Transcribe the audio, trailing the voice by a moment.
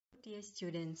Dear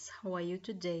students, how are you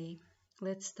today?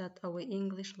 Let's start our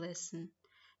English lesson.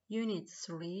 Unit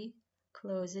 3,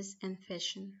 Clothes and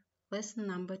Fashion. Lesson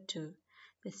number 2.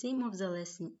 The theme of the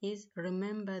lesson is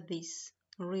Remember This.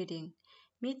 Reading.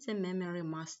 Meet the Memory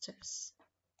Masters.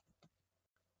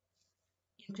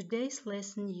 In today's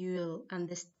lesson, you will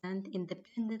understand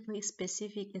independently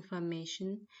specific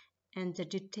information and the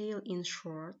detail in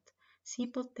short,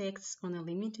 simple texts on a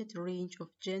limited range of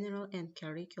general and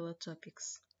curricular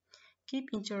topics. Keep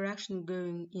interaction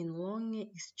going in long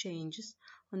exchanges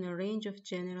on a range of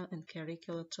general and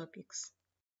curricular topics.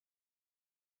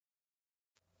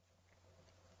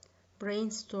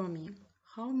 Brainstorming.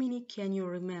 How many can you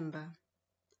remember?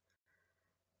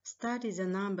 Study the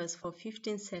numbers for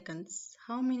 15 seconds.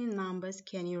 How many numbers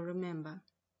can you remember?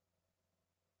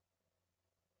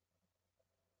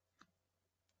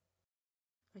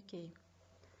 Okay.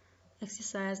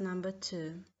 Exercise number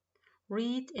 2.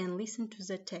 Read and listen to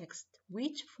the text.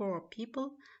 Which four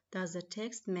people does the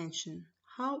text mention?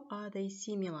 How are they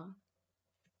similar?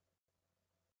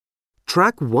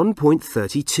 Track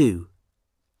 1.32.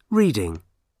 Reading.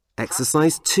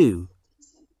 Exercise 2.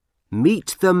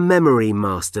 Meet the Memory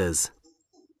Masters.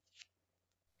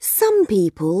 Some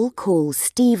people call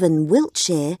Stephen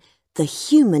Wiltshire the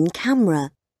human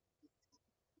camera.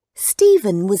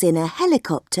 Stephen was in a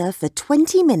helicopter for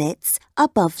 20 minutes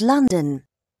above London.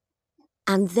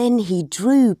 And then he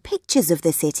drew pictures of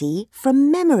the city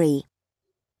from memory.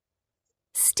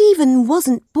 Stephen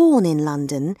wasn't born in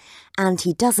London and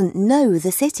he doesn't know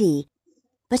the city.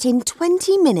 But in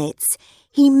 20 minutes,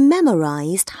 he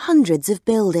memorised hundreds of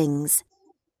buildings.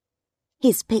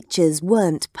 His pictures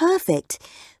weren't perfect,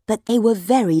 but they were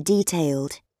very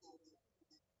detailed.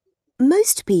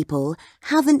 Most people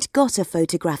haven't got a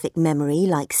photographic memory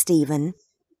like Stephen.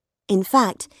 In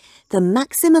fact, the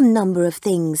maximum number of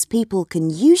things people can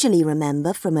usually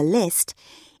remember from a list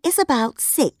is about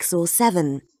 6 or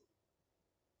 7.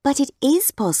 But it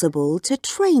is possible to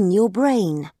train your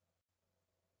brain.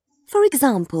 For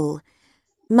example,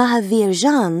 Mahavir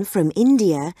Jan from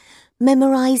India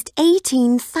memorised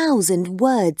 18,000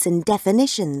 words and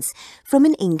definitions from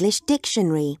an English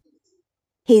dictionary.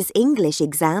 His English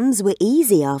exams were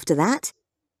easy after that,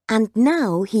 and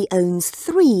now he owns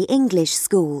 3 English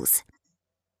schools.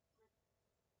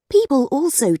 People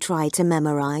also try to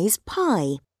memorise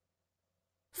pi.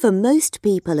 For most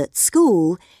people at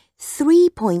school,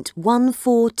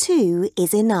 3.142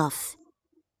 is enough.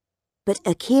 But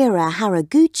Akira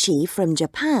Haraguchi from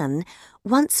Japan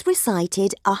once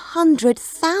recited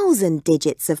 100,000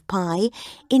 digits of pi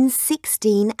in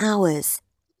 16 hours.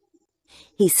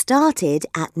 He started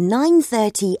at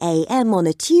 9:30 a.m. on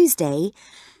a Tuesday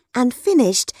and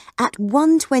finished at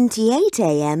 1:28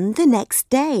 a.m. the next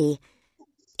day.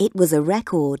 It was a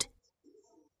record.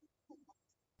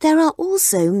 There are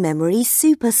also memory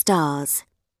superstars.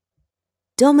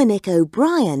 Dominic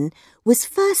O'Brien was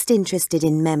first interested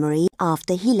in memory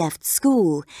after he left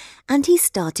school, and he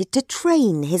started to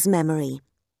train his memory.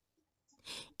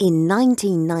 In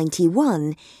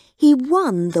 1991, he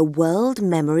won the World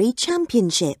Memory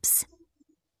Championships.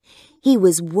 He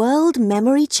was World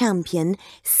Memory Champion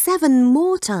 7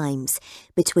 more times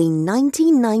between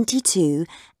 1992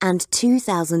 and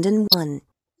 2001.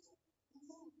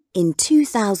 In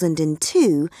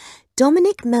 2002,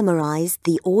 Dominic memorised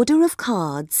the order of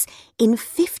cards in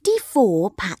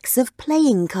 54 packs of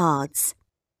playing cards.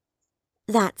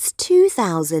 That's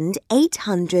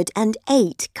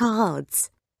 2,808 cards.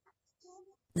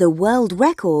 The world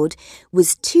record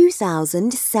was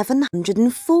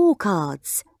 2,704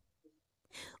 cards.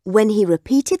 When he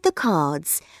repeated the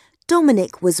cards,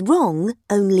 Dominic was wrong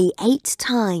only 8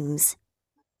 times.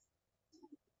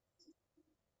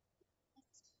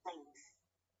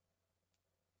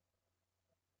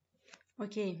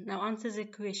 Okay, now answer the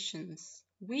questions.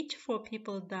 Which four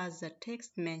people does the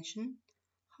text mention?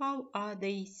 How are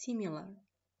they similar?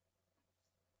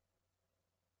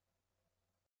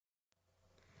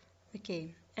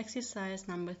 Okay, exercise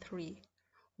number 3.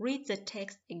 Read the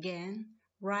text again.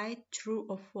 Write true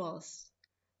or false.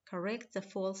 Correct the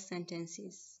false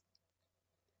sentences.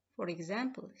 For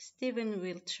example, Stephen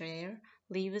Wiltshire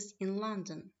lives in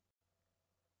London.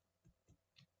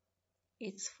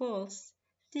 It's false.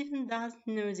 Stephen doesn't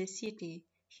know the city.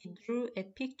 He drew a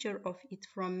picture of it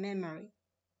from memory.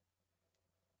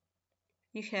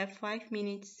 You have 5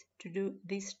 minutes to do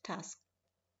this task.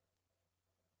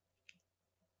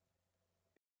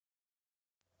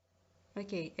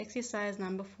 Okay, exercise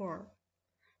number 4.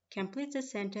 Complete the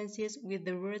sentences with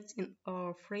the words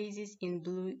or phrases in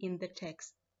blue in the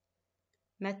text.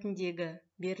 Мәтіндегі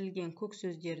берілген көк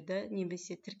сөздерді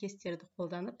немесе тіркестерді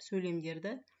қолданып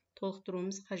сөйлемдерді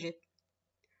толықтыруымыз қажет.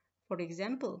 For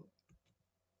example,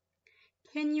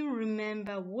 can you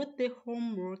remember what the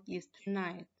homework is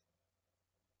tonight?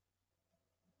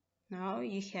 Now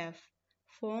you have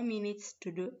 4 minutes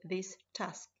to do this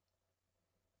task.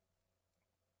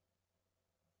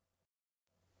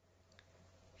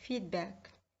 Feedback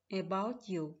about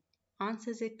you.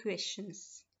 Answer the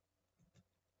questions.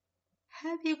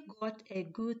 Have you got a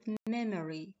good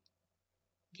memory?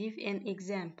 Give an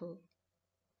example.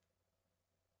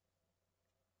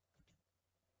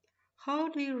 How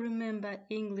do you remember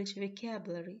English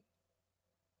vocabulary?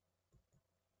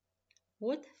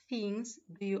 What things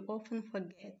do you often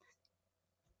forget?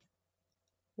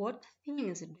 What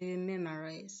things do you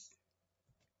memorize?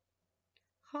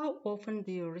 How often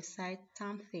do you recite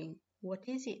something? What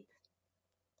is it?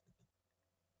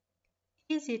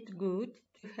 Is it good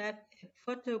to have a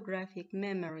photographic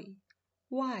memory?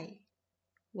 Why?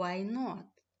 Why not?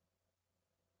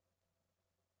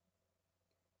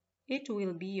 It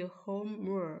will be your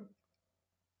homework.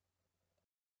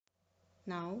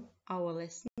 Now our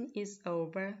lesson is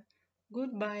over.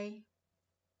 Goodbye.